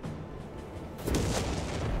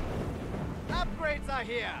 Upgrades are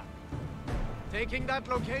here. Taking that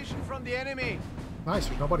location from the enemy. Nice.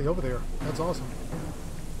 There's nobody over there. That's awesome.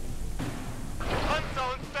 Panzer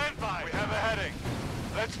on standby! We have a heading.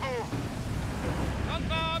 Let's move!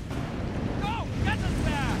 Confirm! Go! Get us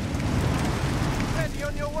there! Ready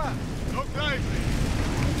on your work. Look lively!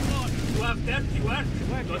 You have dirty work.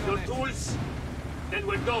 Working Got your on it. tools. Then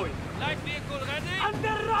we're going. Light vehicle ready?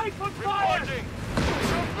 Under rifle fire! Reporting!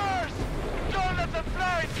 Chauffeurs! Don't let them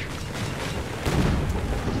flank!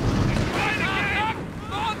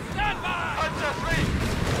 On standby! Panzer 3!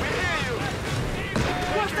 We hear you!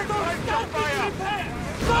 What's the door? Stop this repair!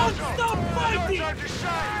 Don't stop fighting! Time to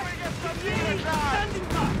shine! We get some units Standing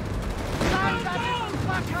back! Stand down!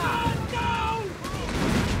 Stand down!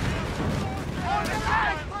 On the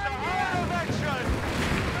left! Out of action!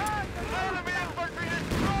 Enemy infantry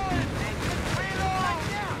destroyed! Reload!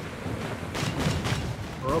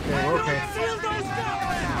 We're okay. We're okay. Seal those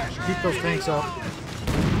guys! Keep those tanks up.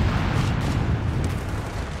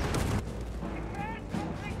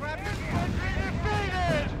 Infantry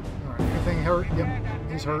defeated! All right. Anything hurt? Yep.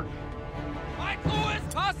 He's hurt. My crew is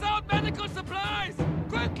pass out medical supplies!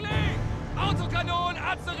 Quickly! Autocannon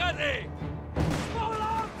at the ready!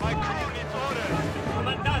 My crew needs orders!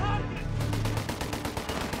 Commandant!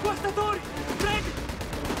 Guastatori! Ready!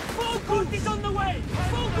 Focus is on the way!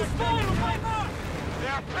 Focus fire on my mark! They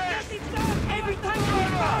are Get pissed! it down! Every time we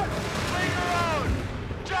Driver! mark! Swing around!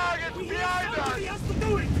 Targets We behind have somebody us! has to do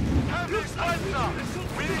it! Heavy Looks like we Panzer! should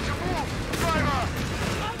have We need to move! Driver!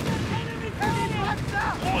 Under enemy fire!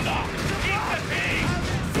 Order!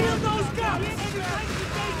 Seal those gaps! Every time we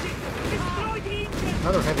take it! Destroy the engine!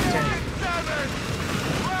 Another heavy tank. Damage!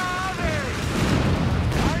 Where are they?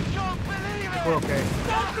 I don't believe it! We're okay.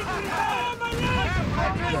 Stop it! Oh, my leg!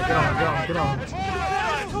 Yeah, get on. Get on. Get on.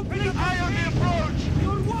 Complete! Eye on the approach!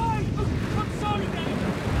 You're wide! I'm sorry, man!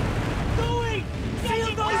 Doing! Seal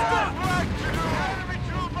those gaps! Back to do! Enemy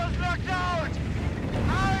troopers locked out!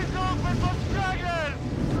 Eyes open for stragglers!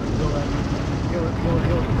 Heal that.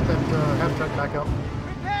 Heal. Get that half-track back up.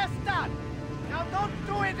 Repair's done! Now don't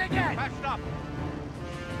do it again! Patched up!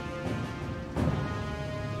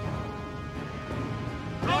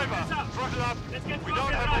 Driver, throttle up! Let's get We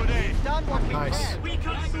don't back have up. all day! Done what we Nice. can. We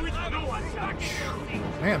can't do it, no one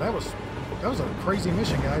can. Man, that was a crazy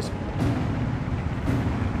mission, guys.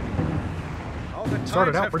 All the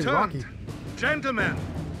Started tides out have pretty turned. rocky. Gentlemen,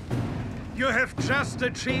 you have just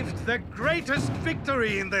achieved the greatest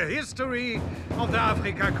victory in the history of the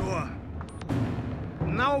Afrika Korps.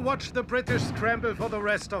 Now watch the British scramble for the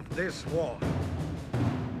rest of this war.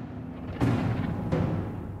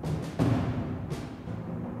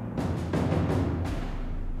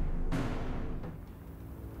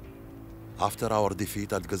 After our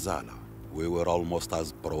defeat at Gazala, we were almost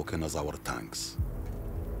as broken as our tanks.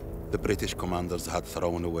 The British commanders had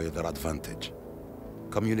thrown away their advantage.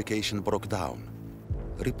 Communication broke down.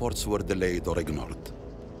 Reports were delayed or ignored.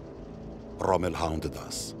 Rommel hounded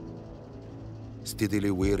us,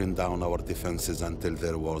 steadily wearing down our defenses until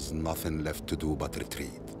there was nothing left to do but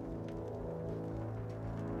retreat.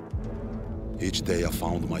 Each day I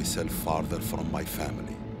found myself farther from my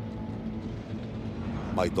family.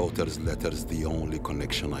 My daughter's letters the only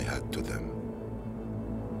connection I had to them.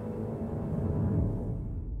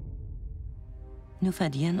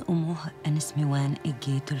 نفاديان أموه أن اسمي وان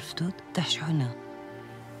إجيت الفتوت تحشونا.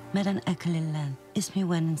 مدن أكل اللان اسمي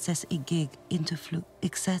وان نساس إجيج إنتفلو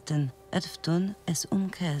إكساتن أدفتون أس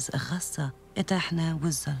أمكاز أخصة إتاحنا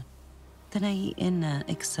وزل. تناي إنا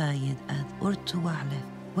إكسايد أد أرتو وعلف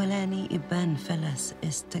ولاني إبان فلس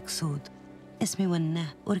استكسود. اسمي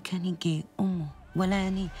ونه أركاني جي أمه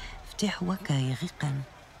ولاني فتح وكا يغيقن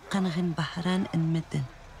قنغن بحران المدن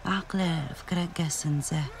عقل فكرة جاسن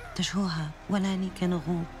زاه تشوها ولاني كان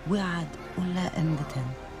غو وعد ولا أندتن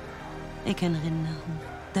إكن غنه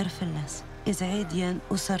درفلس إزعيديان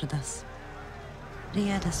وسردس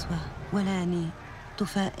ريادة سوا ولاني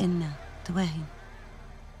تفائنا تواهي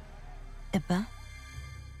إبا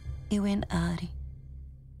إيوين آري.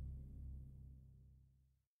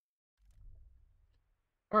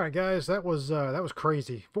 All right, guys, that was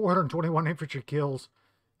crazy. 421 infantry kills,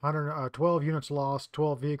 112 units lost,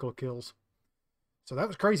 12 vehicle kills. So that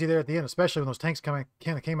was crazy there at the end, especially when those tanks kind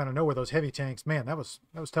of came out of nowhere. Those heavy tanks, man, that was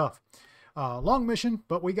tough. Long mission,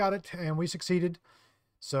 but we got it and we succeeded.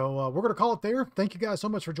 So we're gonna call it there. Thank you guys so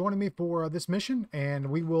much for joining me for this mission, and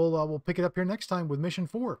we will we'll pick it up here next time with mission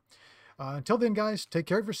 4. Until then, guys, take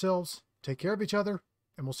care of yourselves, take care of each other,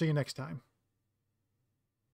 and we'll see you next time.